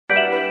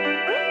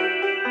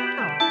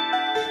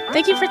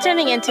Thank you for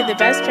tuning in to the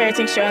best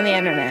parenting show on the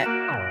internet.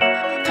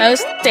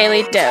 Post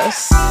Daily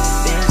Dose.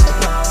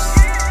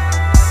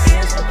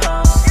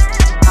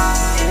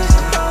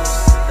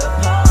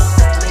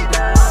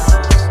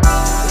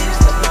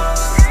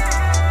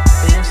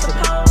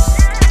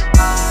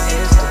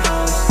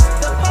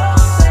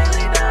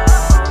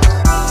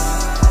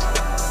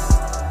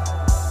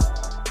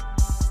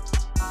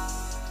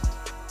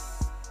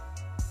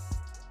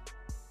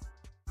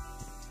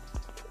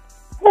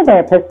 Hey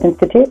there, Post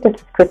Institute. This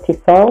is Christy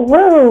Saul.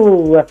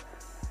 Whoa!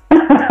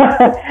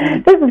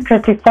 This is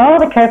Christy Saul,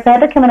 the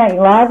co-founder, coming at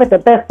you live with the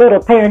best little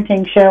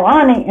parenting show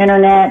on the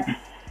internet.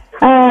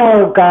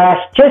 Oh, gosh,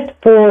 just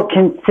for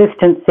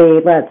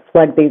consistency, let's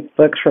plug these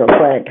books real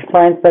quick.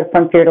 Florence book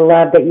From Fear to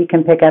Love that you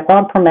can pick up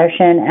on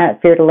promotion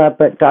at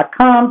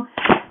feartolovebook.com.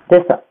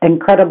 This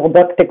incredible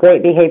book, The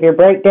Great Behavior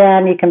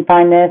Breakdown, you can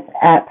find this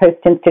at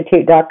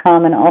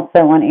postinstitute.com and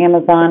also on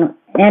Amazon.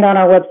 And on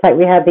our website,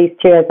 we have these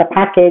two as a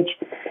package.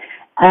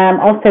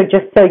 Also,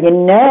 just so you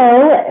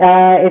know,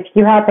 if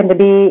you happen to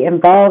be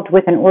involved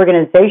with an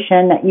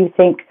organization that you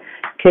think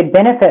could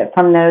benefit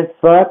from those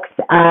books,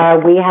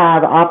 we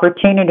have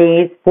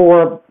opportunities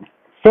for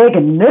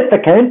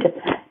significant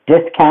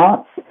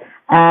discounts.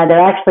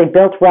 They're actually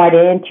built right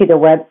into the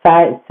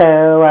website,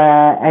 so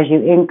as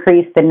you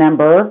increase the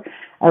number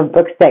of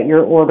books that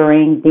you're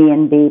ordering,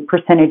 the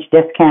percentage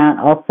discount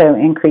also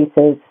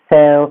increases.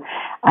 So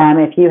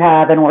if you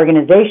have an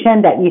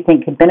organization that you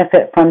think could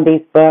benefit from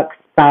these books,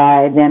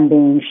 by them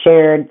being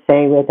shared,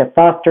 say, with a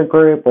foster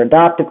group or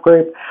adoptive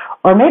group,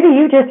 or maybe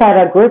you just have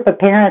a group of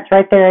parents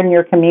right there in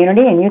your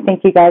community and you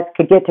think you guys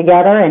could get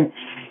together and,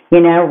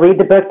 you know, read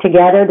the book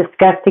together,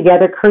 discuss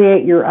together,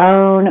 create your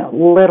own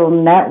little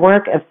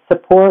network of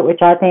support,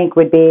 which I think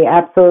would be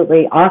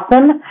absolutely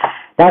awesome.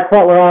 That's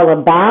what we're all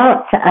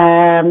about.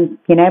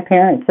 You know,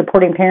 parents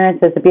supporting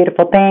parents is a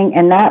beautiful thing.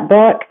 And that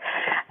book,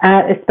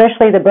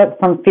 especially the book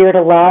From Fear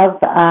to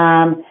Love,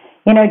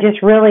 you know,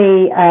 just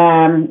really,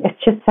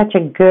 it's just such a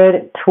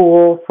good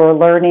tool for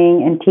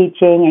learning and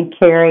teaching. And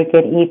Carrie,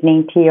 good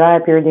evening to you. I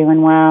hope you're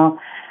doing well.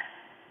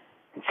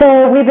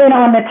 So we've been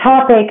on the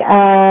topic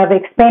of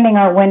expanding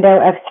our window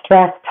of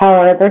stress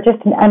tolerance, or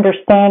just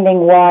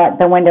understanding what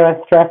the window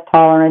of stress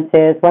tolerance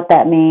is, what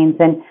that means,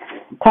 and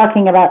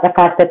talking about the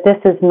fact that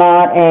this is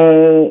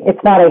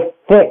it's not a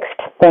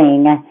fixed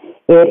thing.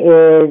 It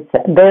is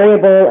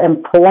variable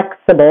and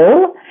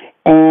flexible.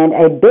 And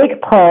a big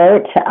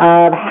part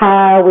of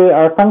how we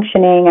are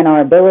functioning and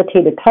our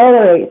ability to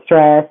tolerate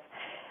stress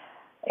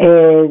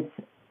is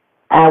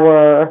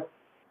our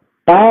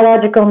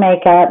biological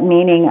makeup,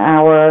 meaning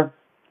our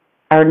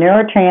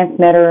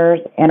neurotransmitters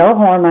and our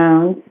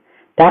hormones.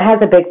 That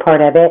has a big part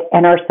of it,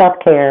 and our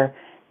self-care.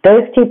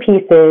 Those two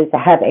pieces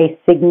have a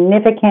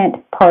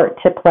significant part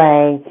to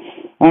play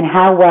in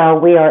how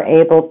well we are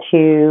able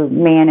to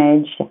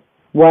manage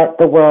what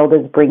the world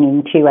is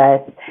bringing to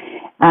us.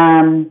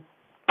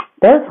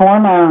 Those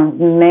hormones,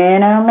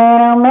 man,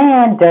 oh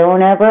man,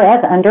 don't ever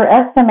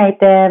underestimate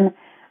them.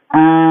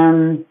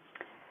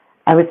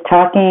 I was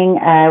talking,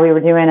 we were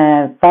doing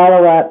a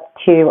follow-up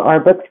to our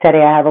book study.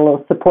 I have a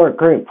little support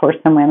group for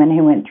some women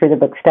who went through the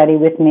book study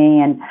with me,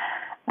 and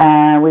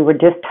we were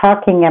just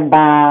talking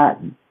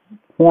about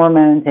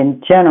hormones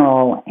in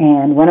general,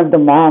 and one of the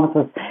moms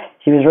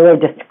she was really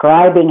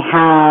describing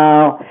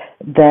how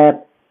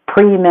the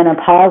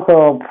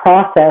premenopausal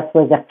process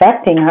was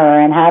affecting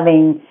her, and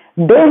having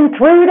been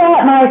through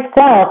that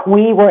myself,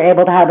 we were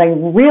able to have a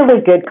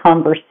really good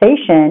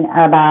conversation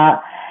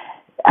about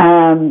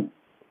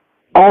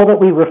all that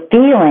we were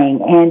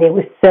feeling. And it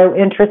was so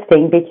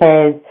interesting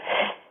because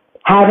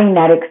having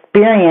that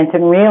experience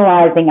and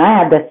realizing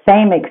I had the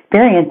same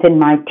experience in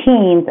my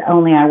teens,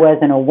 only I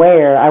wasn't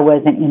aware. I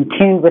wasn't in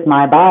tune with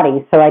my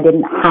body, so I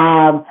didn't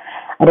have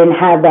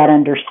that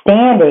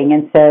understanding.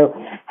 And so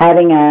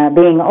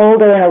being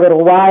older and a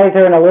little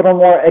wiser and a little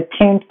more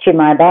attuned to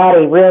my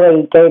body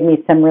really gave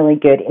me some really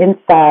good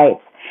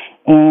insights.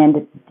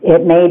 And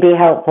it may be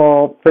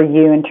helpful for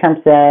you in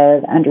terms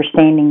of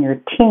understanding your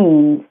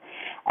teens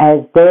as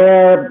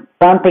they're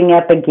bumping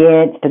up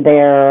against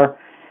their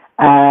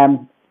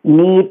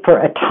need for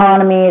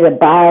autonomy, the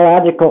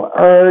biological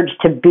urge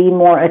to be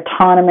more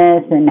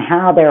autonomous, and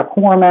how their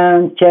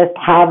hormones just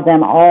have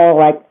them all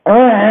like,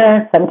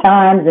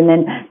 sometimes, and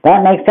then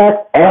that makes us,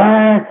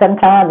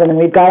 sometimes, and then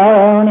we've got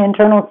our own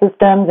internal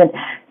systems. And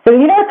so,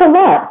 you know, it's a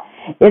lot.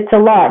 It's a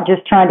lot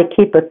just trying to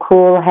keep a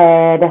cool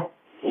head,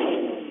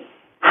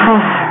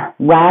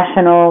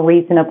 rational,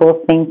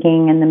 reasonable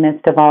thinking in the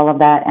midst of all of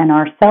that. And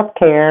our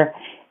self-care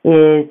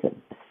is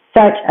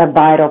such a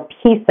vital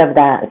piece of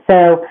that.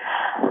 So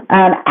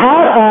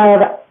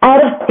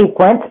out of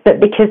sequence, but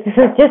because this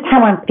is just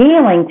how I'm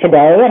feeling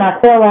today, and I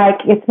feel like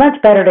it's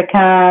much better to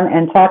come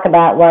and talk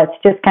about what's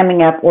just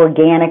coming up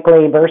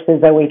organically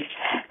versus always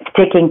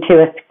sticking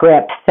to a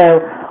script. So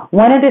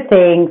one of the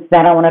things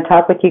that I want to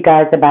talk with you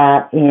guys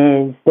about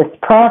is this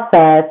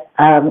process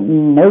of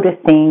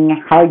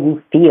noticing how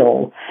you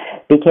feel,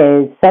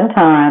 because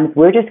sometimes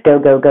we're just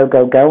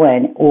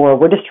going, or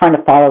we're just trying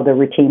to follow the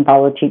routine,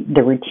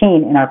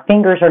 and our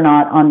fingers are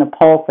not on the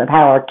pulse of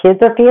how our kids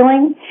are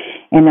feeling,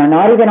 and they're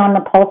not even on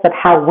the pulse of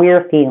how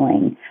we're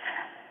feeling.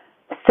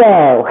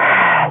 So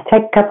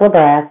take a couple of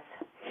breaths.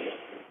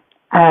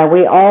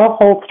 We all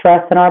hold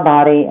stress in our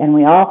body, and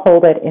we all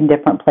hold it in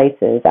different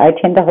places. I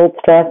tend to hold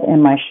stress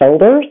in my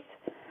shoulders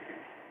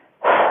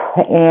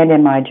and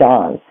in my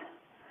jaws.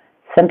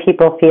 Some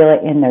people feel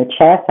it in their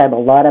chest. I have a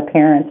lot of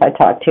parents I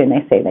talk to, and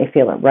they say they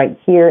feel it right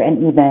here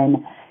and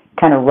even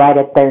kind of right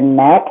at their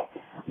neck,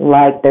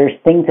 like there's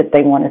things that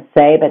they want to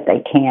say, but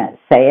they can't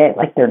say it,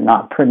 like they're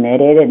not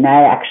permitted. And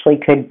that actually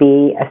could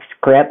be a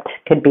script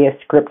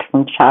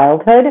from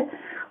childhood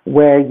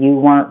where you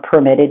weren't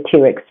permitted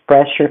to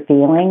express your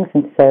feelings.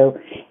 And so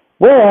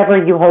wherever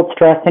you hold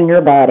stress in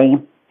your body,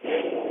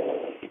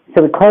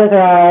 so we close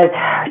our eyes,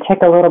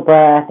 take a little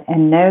breath,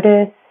 and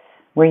notice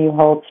where you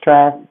hold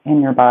stress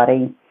in your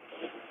body.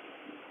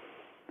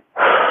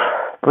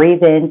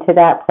 Breathe into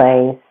that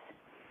place,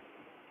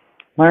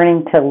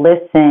 learning to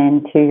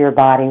listen to your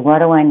body. What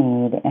do I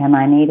need? Am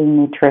I needing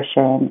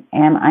nutrition?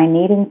 Am I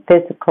needing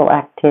physical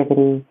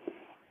activity?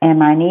 Am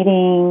I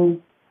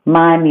needing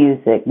my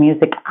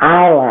music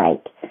I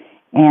like?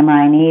 Am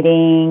I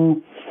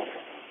needing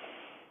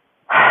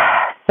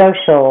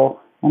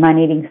social? Am I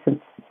needing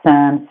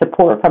some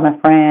support from a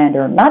friend,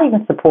 or not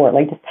even support,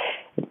 like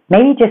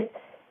just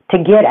to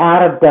get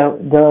out of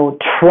the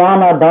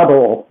trauma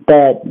bubble,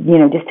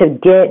 just to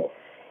get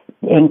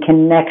in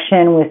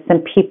connection with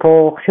some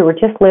people who are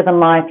just living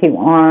life, who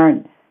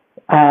aren't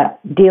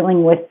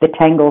dealing with the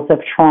tangles of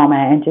trauma,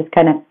 and just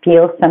kind of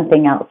feel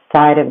something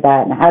outside of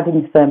that, and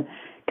having some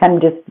kind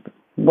of just,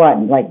 I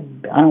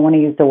don't want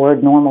to use the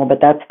word normal, but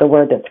that's the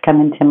word that's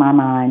coming to my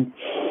mind.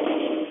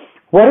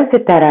 What is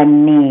it that I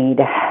need?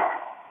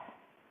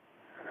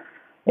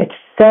 It's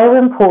so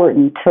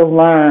important to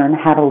learn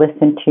how to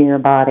listen to your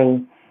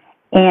body.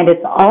 And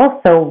it's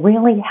also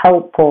really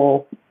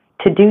helpful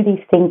to do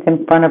these things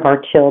in front of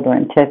our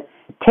children, to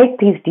take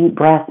these deep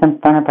breaths in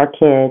front of our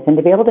kids, and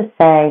to be able to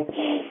say,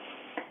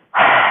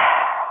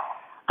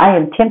 I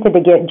am tempted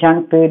to get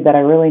junk food, but I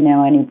really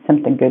know I need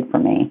something good for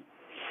me.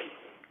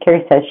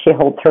 Carrie says she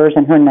holds hers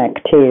in her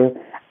neck too.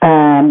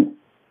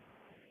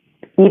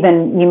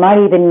 You might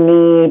even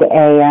need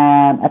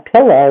a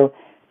pillow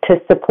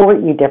to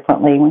support you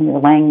differently when you're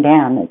laying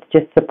down. It's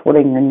just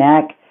supporting your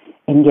neck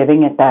and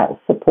giving it that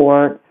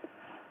support.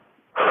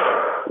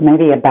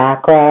 Maybe a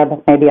back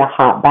rub, maybe a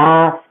hot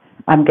bath.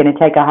 I'm going to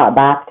take a hot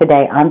bath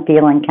today. I'm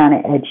feeling kind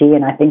of edgy,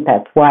 and I think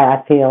that's why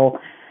I feel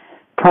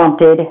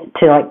prompted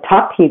to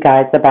talk to you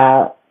guys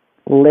about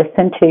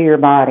listen to your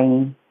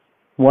body.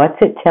 What's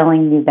it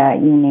telling you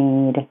that you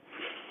need?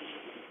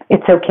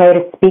 It's okay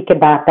to speak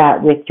about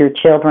that with your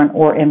children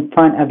or in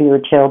front of your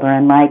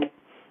children.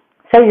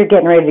 Say you're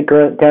getting ready to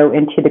go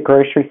into the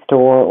grocery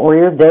store, or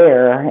you're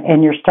there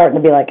and you're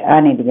starting to be like,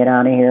 I need to get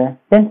out of here.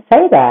 Then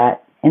say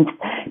that. And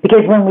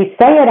because when we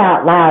say it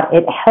out loud,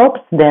 it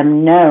helps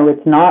them know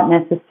it's not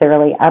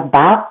necessarily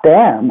about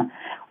them.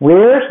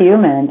 We're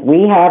humans.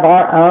 We have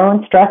our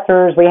own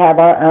stressors. We have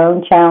our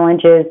own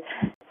challenges.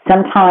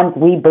 Sometimes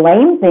we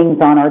blame things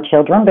on our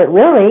children, but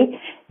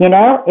really,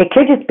 it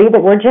could just be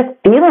that we're just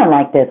feeling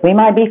like this. We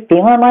might be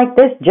feeling like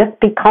this just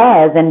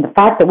because, and the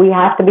fact that we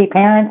have to be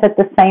parents at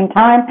the same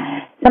time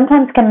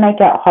sometimes can make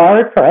it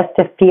hard for us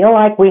to feel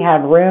like we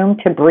have room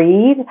to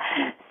breathe.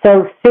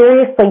 So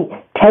seriously,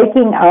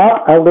 taking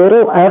up a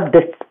little of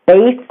the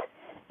space,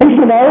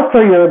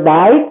 for your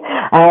life.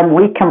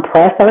 We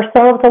compress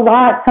ourselves a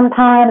lot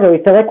sometimes, or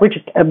we feel like we're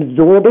just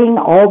absorbing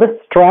all the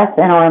stress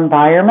in our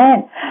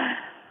environment.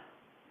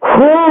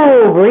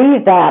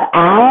 Breathe that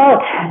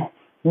out.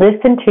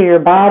 Listen to your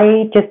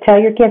body. Just tell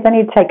your kids, I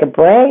need to take a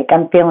break.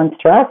 I'm feeling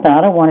stressed, and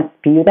I don't want to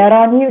spew that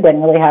on you. It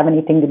doesn't really have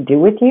anything to do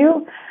with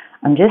you.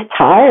 I'm just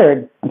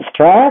tired. I'm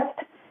stressed,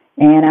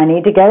 and I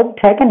need to go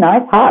take a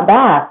nice hot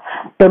bath.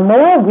 The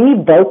more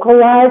we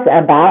vocalize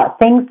about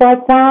things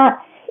like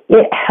that,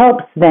 it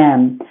helps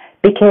them,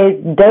 because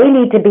they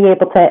need to be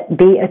able to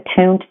be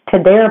attuned to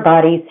their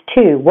bodies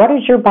too. What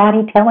is your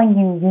body telling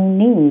you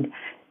need?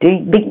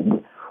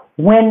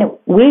 When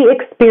we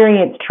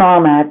experience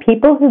trauma,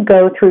 people who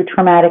go through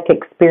traumatic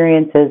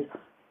experiences,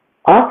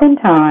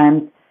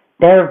 oftentimes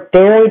they're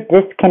very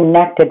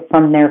disconnected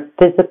from their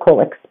physical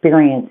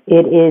experience.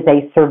 It is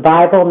a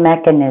survival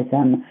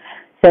mechanism.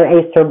 So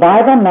a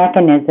survival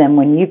mechanism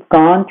when you've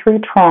gone through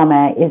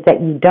trauma is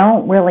that you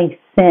don't really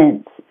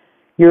sense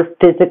your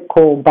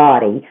physical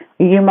body.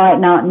 You might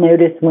not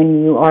notice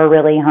when you are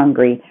really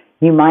hungry.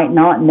 You might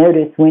not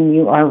notice when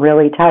you are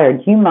really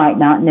tired. You might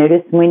not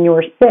notice when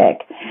you're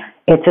sick.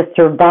 It's a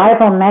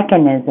survival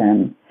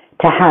mechanism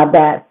to have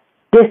that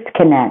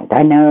disconnect.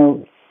 I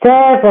know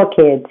several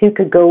kids who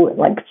could go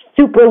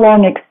super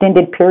long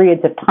extended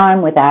periods of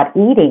time without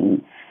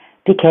eating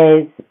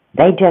because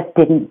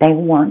they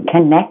weren't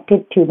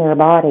connected to their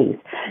bodies.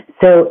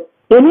 So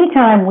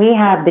anytime we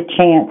have the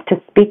chance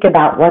to speak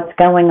about what's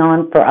going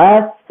on for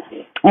us,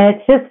 and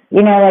it's just,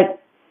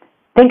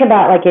 think think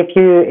about, like, if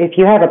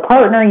you have a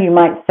partner, you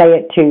might say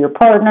it to your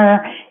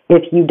partner.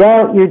 If you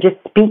don't, you're just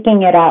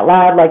speaking it out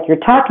loud like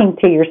you're talking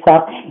to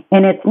yourself.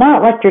 And it's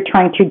not like you're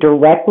trying to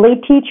directly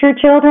teach your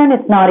children.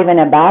 It's not even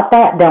about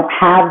that. Don't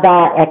have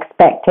that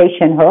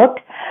expectation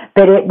hooked.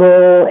 But it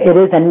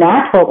is a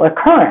natural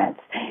occurrence.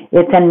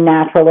 It's a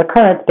natural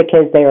occurrence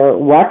because they are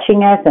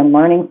watching us and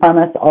learning from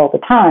us all the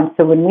time.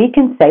 So when we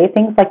can say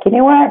things like, you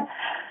know what,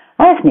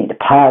 I just need to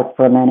pause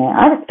for a minute.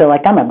 I just feel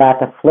like I'm about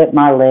to flip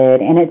my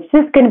lid, and it's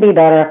just going to be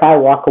better if I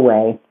walk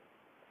away.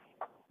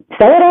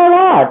 Say it out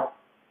loud.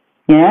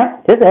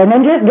 And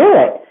then just do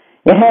it.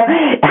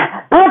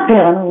 I'm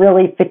feeling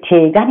really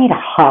fatigued. I need a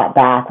hot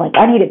bath. Like,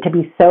 I need it to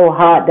be so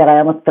hot that I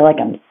almost feel like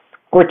I'm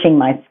scorching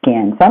my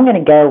skin. So I'm going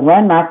to go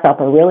run myself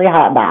a really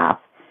hot bath.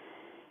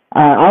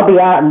 I'll be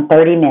out in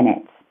 30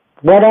 minutes.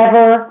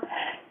 Whatever.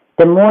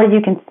 The more you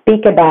can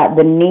speak about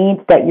the needs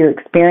that you're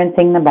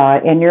experiencing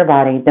in your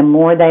body, the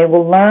more they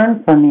will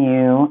learn from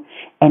you.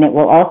 And it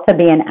will also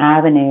be an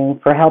avenue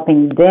for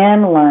helping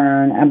them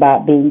learn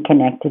about being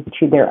connected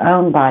to their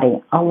own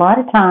body. A lot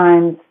of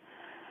times,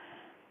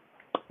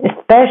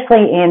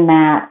 especially in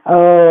that,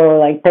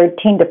 like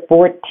 13 to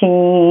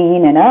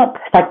 14 and up,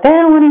 it's like they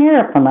don't want to hear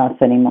it from us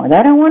anymore.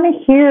 They don't want to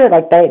hear,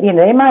 like,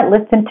 they might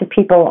listen to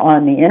people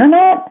on the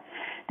internet.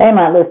 They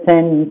might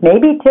listen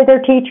maybe to their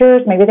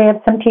teachers. Maybe they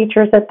have some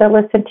teachers that they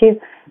listen to.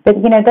 But,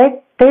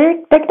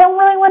 they don't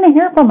really want to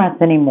hear from us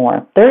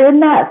anymore. They're in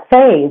that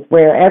phase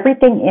where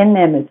everything in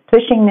them is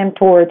pushing them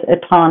towards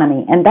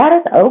autonomy. And that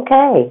is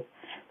okay.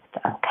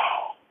 It's okay.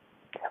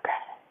 It's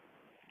okay.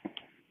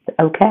 It's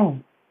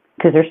okay.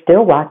 Because they're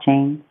still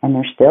watching and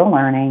they're still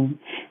learning.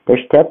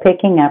 They're still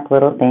picking up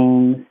little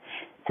things.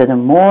 So the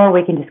more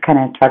we can just kind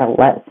of try to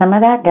let some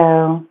of that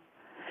go,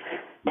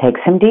 take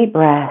some deep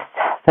breaths,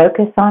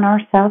 focus on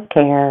our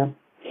self-care.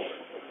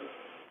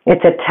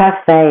 It's a tough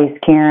phase,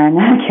 Karen.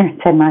 Karen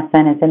said my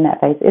son is in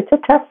that phase. It's a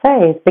tough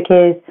phase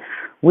because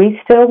we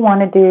still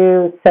want to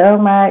do so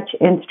much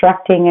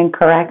instructing and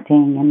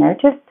correcting, and they're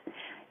just,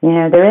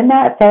 they're in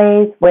that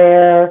phase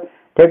where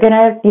they're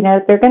gonna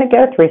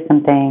go through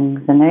some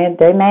things, and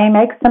they may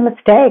make some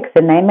mistakes,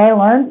 and they may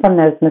learn from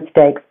those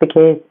mistakes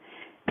because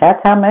that's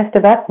how most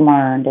of us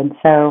learned. And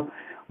so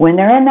when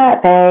they're in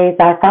that phase,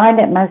 I find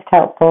it most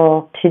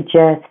helpful to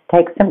just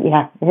take some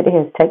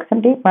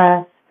deep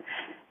breaths,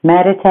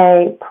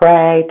 meditate,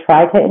 pray,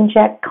 try to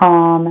inject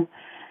calm,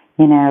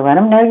 let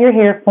them know you're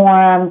here for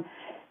them,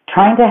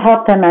 trying to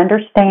help them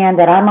understand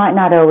that I might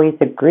not always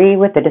agree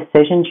with the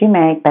decisions you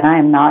make, but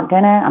I'm not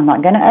gonna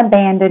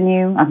abandon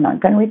you. I'm not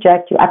gonna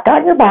reject you. I've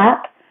got your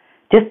back.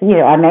 Just,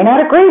 I may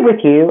not agree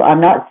with you.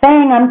 I'm not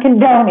saying I'm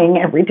condoning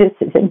every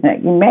decision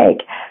that you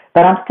make,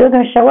 but I'm still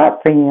going to show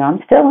up for you. I'm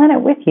still in it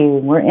with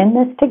you. We're in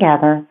this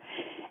together,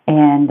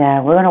 and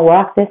we're going to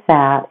walk this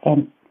out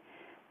and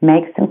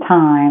make some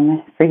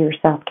time for your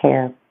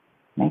self-care.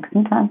 Make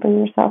some time for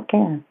your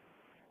self-care.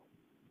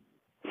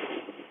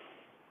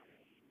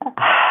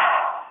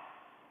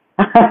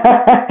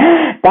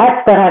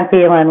 That's what I'm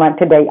feeling like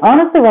today.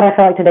 Honestly, what I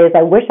feel like today is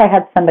I wish I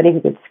had somebody who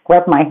could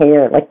scrub my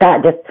hair. Like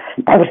that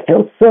would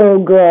feel so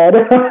good.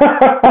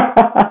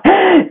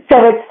 So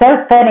it's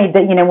so funny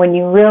that, when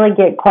you really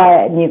get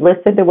quiet and you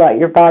listen to what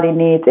your body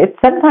needs,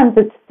 sometimes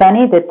it's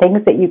funny the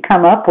things that you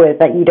come up with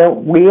that you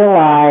don't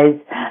realize,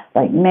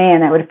 like,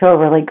 man, that would feel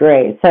really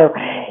great. So,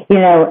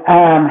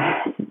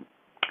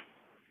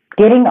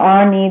 getting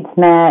our needs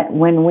met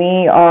when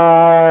we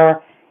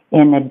are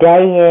in the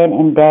day in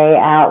and day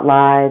out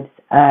lives,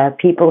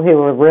 people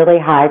who are really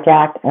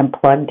hijacked and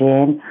plugged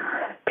in,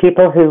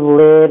 people who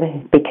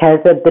live because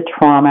of the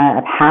trauma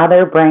of how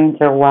their brains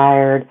are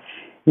wired,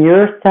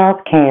 your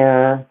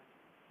self-care,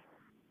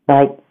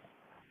 like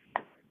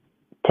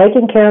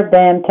taking care of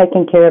them,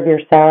 taking care of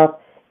yourself,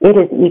 it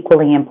is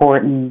equally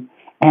important.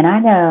 And I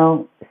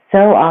know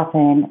so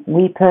often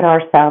we put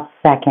ourselves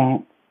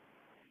second.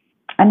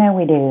 I know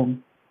we do.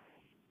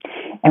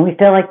 And we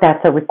feel like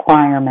that's a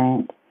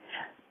requirement.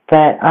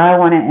 But I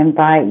want to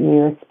invite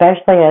you,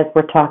 especially as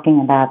we're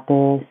talking about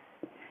this,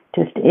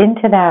 just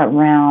into that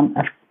realm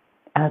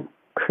of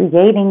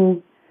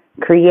creating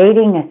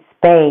a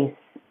space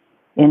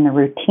in the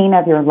routine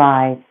of your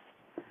life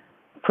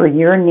for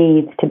your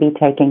needs to be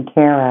taken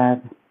care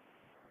of.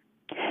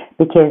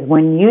 Because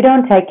when you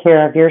don't take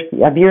care of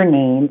your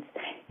needs,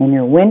 and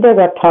your window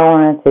of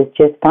tolerance is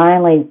just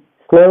finally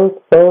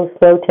slow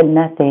to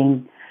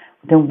nothing,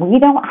 then we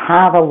don't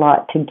have a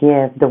lot to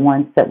give the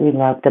ones that we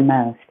love the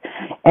most.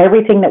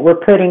 Everything that we're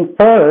putting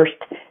first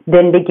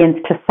then begins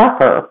to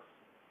suffer.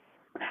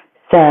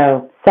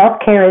 So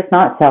self-care is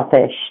not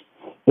selfish.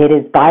 It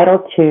is vital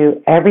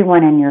to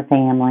everyone in your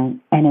family,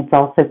 and it's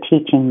also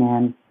teaching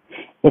them.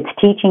 It's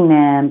teaching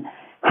them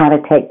how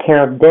to take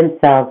care of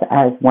themselves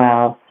as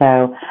well.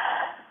 So,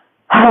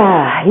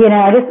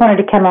 I just wanted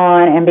to come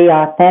on and be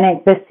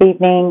authentic this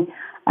evening,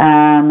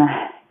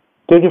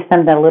 give you some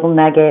of the little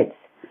nuggets.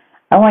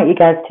 I want you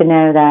guys to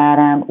know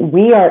that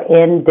we are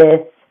in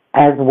this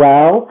as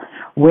well.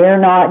 We're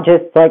not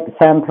just like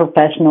some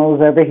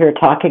professionals over here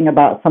talking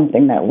about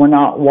something that we're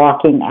not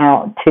walking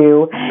out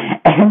to.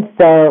 And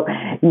so,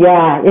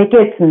 yeah, it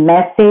gets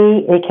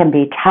messy. It can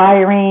be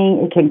tiring.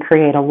 It can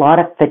create a lot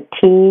of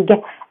fatigue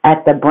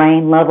at the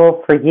brain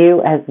level for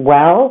you as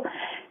well.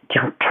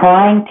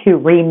 Trying to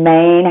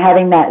remain,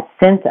 having that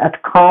sense of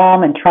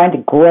calm and trying to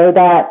grow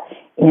that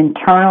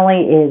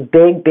internally is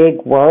big,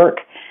 big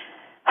work.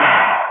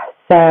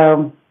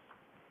 So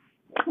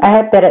I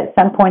hope that at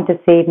some point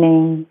this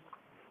evening,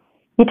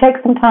 you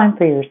take some time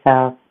for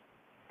yourself.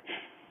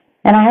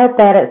 And I hope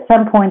that at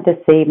some point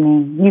this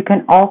evening, you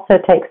can also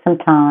take some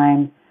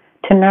time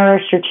to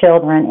nourish your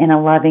children in a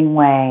loving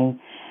way,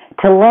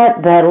 to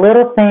let the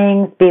little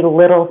things be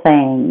little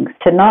things,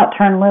 to not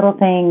turn little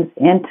things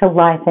into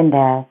life and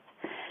death,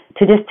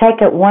 to just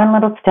take it one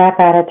little step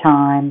at a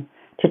time,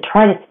 to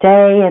try to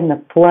stay in the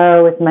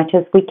flow as much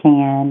as we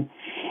can,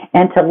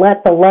 and to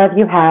let the love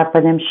you have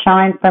for them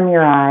shine from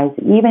your eyes,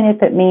 even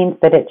if it means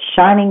that it's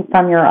shining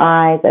from your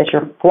eyes as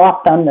you're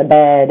flopped on the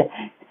bed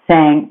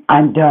saying,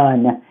 I'm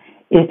done.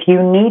 If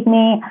you need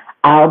me,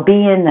 I'll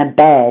be in the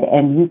bed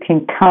and you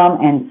can come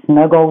and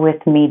snuggle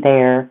with me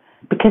there,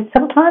 because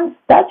sometimes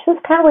that's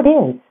just how it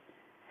is.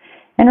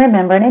 And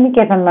remember, at any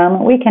given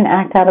moment, we can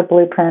act out of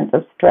blueprints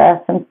of stress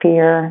and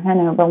fear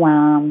and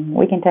overwhelm.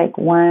 We can take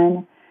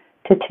 1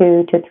 to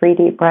 2 to 3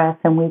 deep breaths,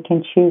 and we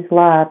can choose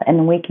love,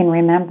 and we can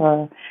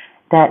remember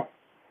that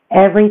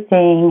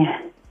everything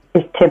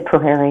is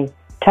temporary.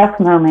 Tough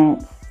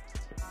moments,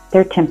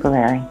 they're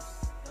temporary.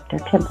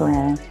 They're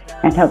temporary.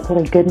 And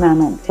hopefully good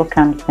moments will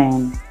come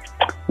soon.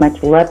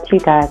 Much love to you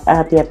guys. I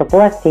hope you have a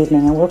blessed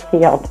evening, and we'll see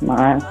y'all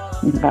tomorrow.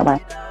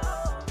 Bye-bye.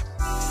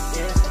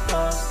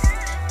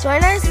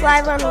 Join us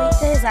live on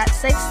weekdays at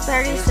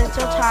 6:30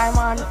 Central Time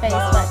on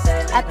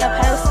Facebook at the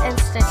Post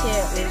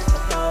Institute.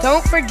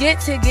 Don't forget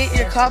to get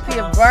your copy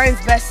of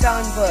Brian's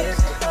best-selling book,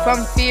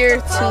 From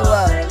Fear to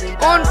Love,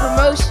 on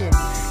promotion.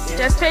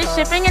 Just pay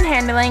shipping and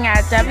handling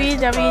at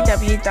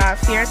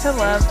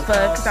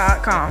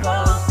www.feartolovebook.com.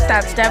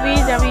 That's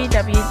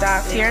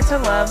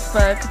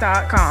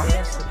www.feartolovebook.com.